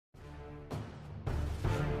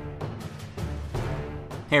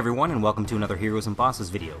Hey everyone, and welcome to another Heroes and Bosses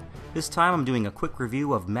video. This time I'm doing a quick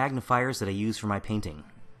review of magnifiers that I use for my painting.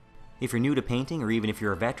 If you're new to painting, or even if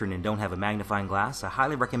you're a veteran and don't have a magnifying glass, I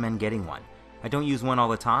highly recommend getting one. I don't use one all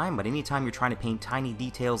the time, but anytime you're trying to paint tiny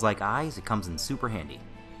details like eyes, it comes in super handy.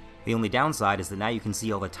 The only downside is that now you can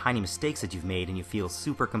see all the tiny mistakes that you've made and you feel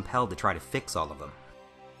super compelled to try to fix all of them.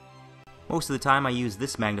 Most of the time I use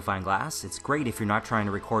this magnifying glass. It's great if you're not trying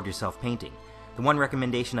to record yourself painting. The one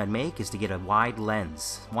recommendation I'd make is to get a wide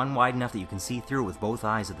lens, one wide enough that you can see through with both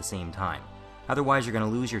eyes at the same time. Otherwise you're going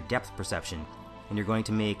to lose your depth perception, and you're going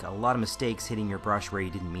to make a lot of mistakes hitting your brush where you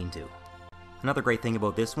didn't mean to. Another great thing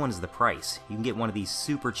about this one is the price. You can get one of these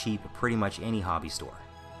super cheap at pretty much any hobby store.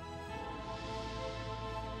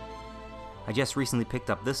 I just recently picked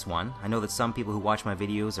up this one. I know that some people who watch my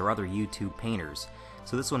videos are other YouTube painters,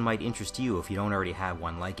 so this one might interest you if you don't already have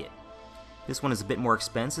one like it. This one is a bit more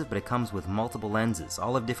expensive, but it comes with multiple lenses,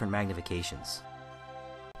 all of different magnifications.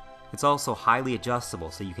 It's also highly adjustable,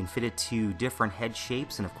 so you can fit it to different head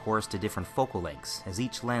shapes and of course to different focal lengths, as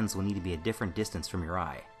each lens will need to be a different distance from your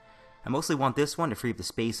eye. I mostly want this one to free up the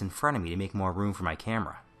space in front of me to make more room for my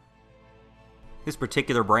camera. This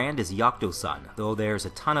particular brand is Sun, though there's a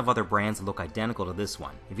ton of other brands that look identical to this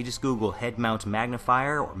one. If you just Google head mount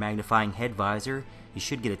magnifier or magnifying head visor, you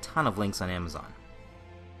should get a ton of links on Amazon.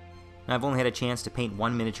 Now, I've only had a chance to paint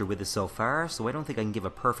one miniature with this so far, so I don't think I can give a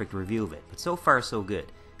perfect review of it, but so far so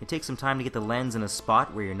good. It takes some time to get the lens in a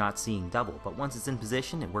spot where you're not seeing double, but once it's in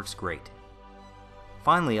position, it works great.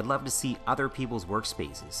 Finally, I'd love to see other people's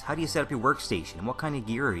workspaces. How do you set up your workstation, and what kind of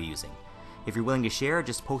gear are you using? If you're willing to share,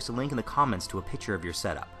 just post a link in the comments to a picture of your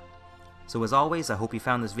setup. So as always, I hope you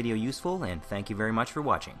found this video useful, and thank you very much for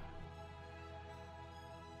watching.